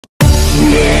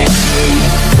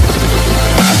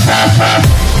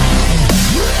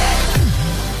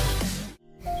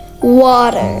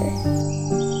Water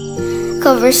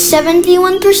covers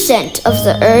 71% of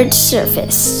the Earth's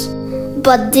surface.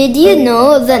 But did you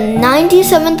know that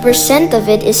 97% of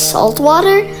it is salt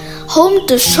water, home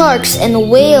to sharks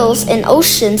and whales in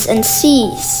oceans and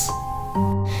seas?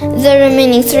 The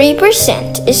remaining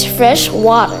 3% is fresh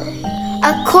water.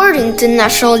 According to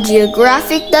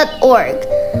nationalgeographic.org,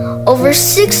 over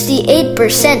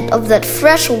 68% of that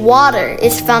fresh water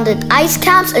is found in ice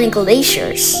caps and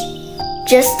glaciers.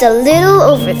 Just a little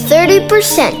over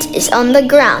 30% is on the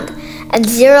ground, and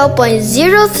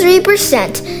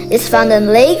 0.03% is found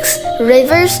in lakes,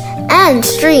 rivers, and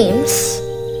streams.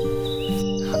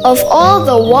 Of all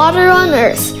the water on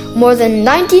Earth, more than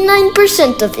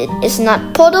 99% of it is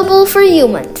not potable for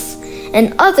humans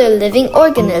and other living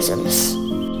organisms.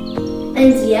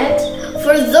 And yet,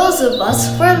 for those of us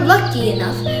who are lucky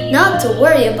enough not to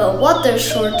worry about water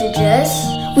shortages,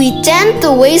 we tend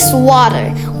to waste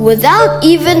water without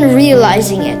even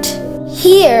realizing it.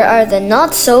 Here are the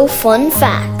not-so-fun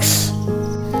facts.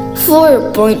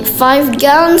 4.5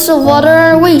 gallons of water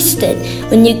are wasted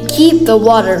when you keep the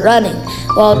water running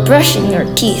while brushing your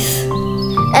teeth.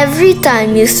 Every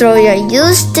time you throw your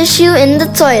used tissue in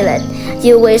the toilet,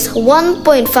 you waste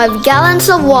 1.5 gallons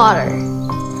of water.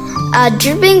 A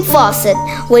dripping faucet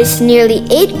wastes nearly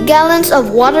 8 gallons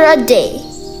of water a day.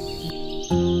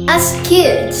 As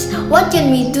kids, what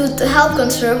can we do to help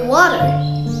conserve water?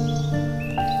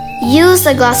 Use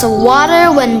a glass of water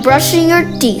when brushing your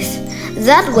teeth.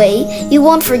 That way, you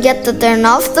won't forget to turn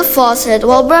off the faucet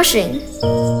while brushing.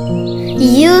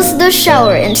 Use the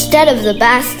shower instead of the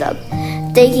bathtub.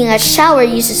 Taking a shower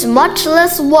uses much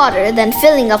less water than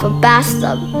filling up a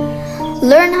bathtub.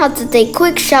 Learn how to take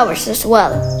quick showers as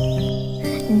well.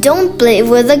 Don't play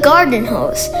with a garden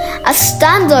hose. A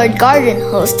standard garden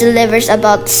hose delivers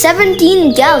about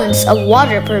 17 gallons of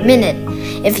water per minute.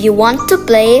 If you want to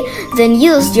play, then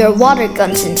use your water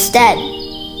guns instead.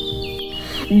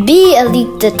 Be a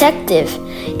leak detective.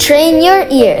 Train your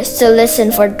ears to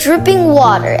listen for dripping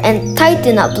water and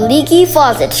tighten up leaky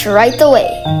faucets right away.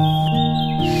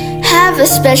 Have a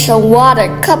special water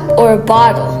cup or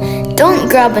bottle. Don't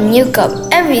grab a new cup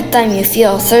every time you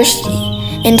feel thirsty.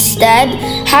 Instead,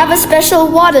 have a special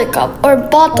water cup or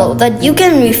bottle that you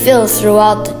can refill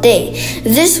throughout the day.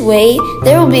 This way,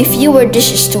 there will be fewer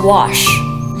dishes to wash.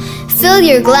 Fill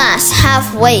your glass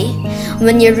halfway.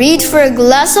 When you reach for a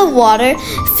glass of water,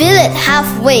 fill it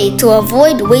halfway to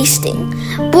avoid wasting.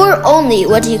 Pour only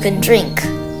what you can drink.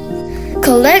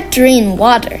 Collect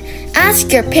rainwater.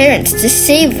 Ask your parents to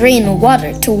save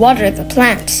rainwater to water the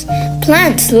plants.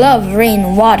 Plants love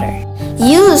rainwater.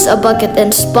 Use a bucket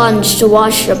and sponge to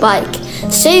wash your bike.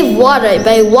 Save water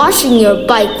by washing your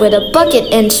bike with a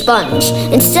bucket and sponge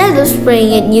instead of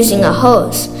spraying it using a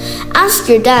hose. Ask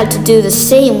your dad to do the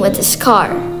same with his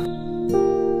car.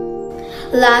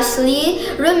 Lastly,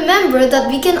 remember that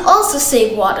we can also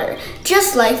save water,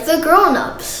 just like the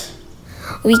grown-ups.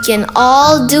 We can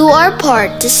all do our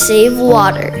part to save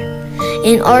water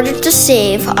in order to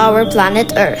save our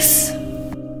planet Earth.